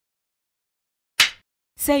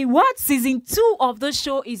Say what? Season 2 of the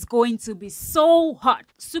show is going to be so hot.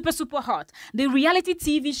 Super, super hot. The reality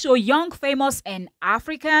TV show Ýoung Famous and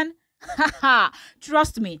African.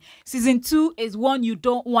 Trust me, season 2 is one you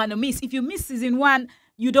don't want to miss. If you miss season 1,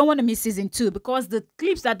 you don't want to miss season 2 because the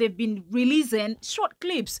clips that they've been releasing, short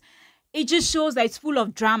clips, it just shows that it's full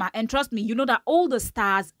of drama. And trust me, you know that all the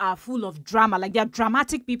stars are full of drama. Like, they're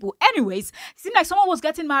dramatic people. Anyways, it seemed like someone was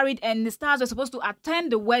getting married and the stars were supposed to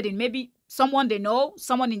attend the wedding. Maybe someone they know,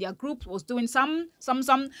 someone in their group was doing some.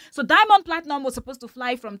 So Diamond Platinum was supposed to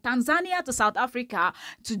fly from Tanzania to South Africa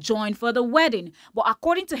to join for the wedding. But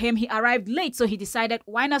according to him, he arrived late. So he decided,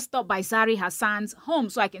 why not stop by Zari Hassan's home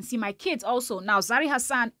so I can see my kids also. Now, Zari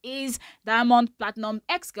Hassan is Diamond Platinum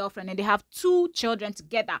ex-girlfriend and they have 2 children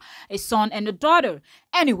together, a son and a daughter.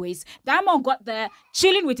 Anyways, Diamond got there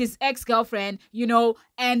chilling with his ex-girlfriend,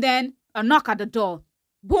 and then a knock at the door.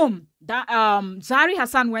 Boom. Zari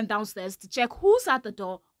Hassan went downstairs to check who's at the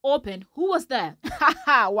door. Opened. Who was there?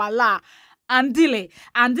 Voila. Andile.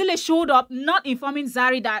 Andile showed up, not informing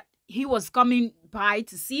Zari that he was coming by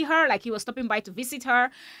to see her, like he was stopping by to visit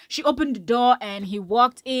her. She opened the door and he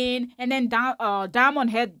walked in, and then Diamond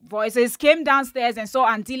heard voices, came downstairs and saw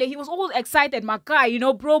Andile. He was all excited, my guy,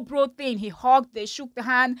 bro thing. He hugged, they shook the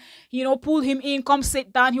hand, pulled him in, come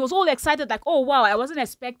sit down. He was all excited, like, oh wow, I wasn't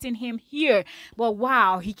expecting him here, but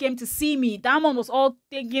wow, he came to see me. Diamond was all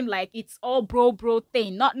thinking like it's all bro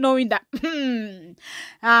thing, not knowing that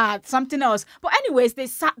something else. But anyways, they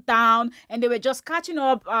sat down and they were just catching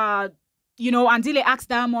up. Andile asked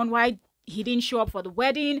Diamond why he didn't show up for the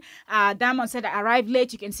wedding. Diamond said, I arrived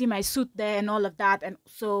late. You can see my suit there and all of that. And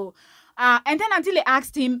so, and then Andile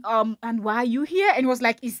asked him, and why are you here? And he was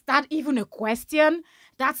like, is that even a question?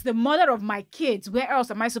 That's the mother of my kids. Where else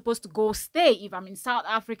am I supposed to go stay if I'm in South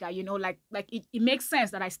Africa? It makes sense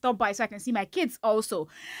that I stop by so I can see my kids also.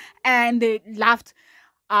 And they laughed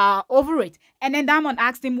over it. And then Diamond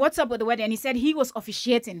asked him, what's up with the wedding? And he said he was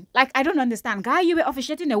officiating. Like, I don't understand. Guy, you were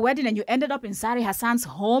officiating a wedding and you ended up in Zari Hassan's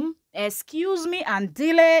home? Excuse me,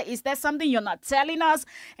 Andile, is there something you're not telling us?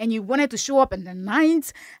 And you wanted to show up in the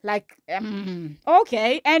night? Like,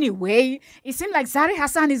 okay. Anyway, it seemed like Zari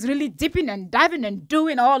Hassan is really dipping and diving and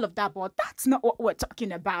doing all of that, but that's not what we're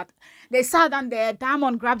talking about. They sat down there,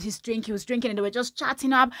 Diamond grabbed his drink, he was drinking, and they were just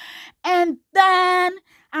chatting up. And then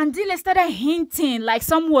Andile started hinting like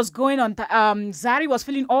something was going on. Zari was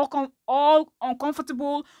feeling all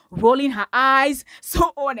uncomfortable, rolling her eyes,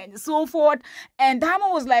 so on and so forth. And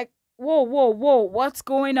Diamond was like, whoa, what's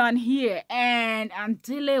going on here? And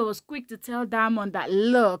Andile was quick to tell Diamond that,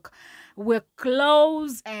 look, we're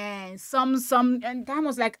close and and Diamond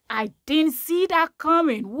was like, I didn't see that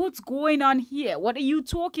coming. What's going on here? What are you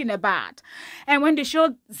talking about? And when they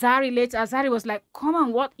showed Zari later, Zari was like, come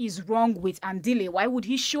on, what is wrong with Andile? Why would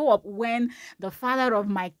he show up when the father of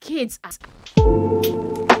my kids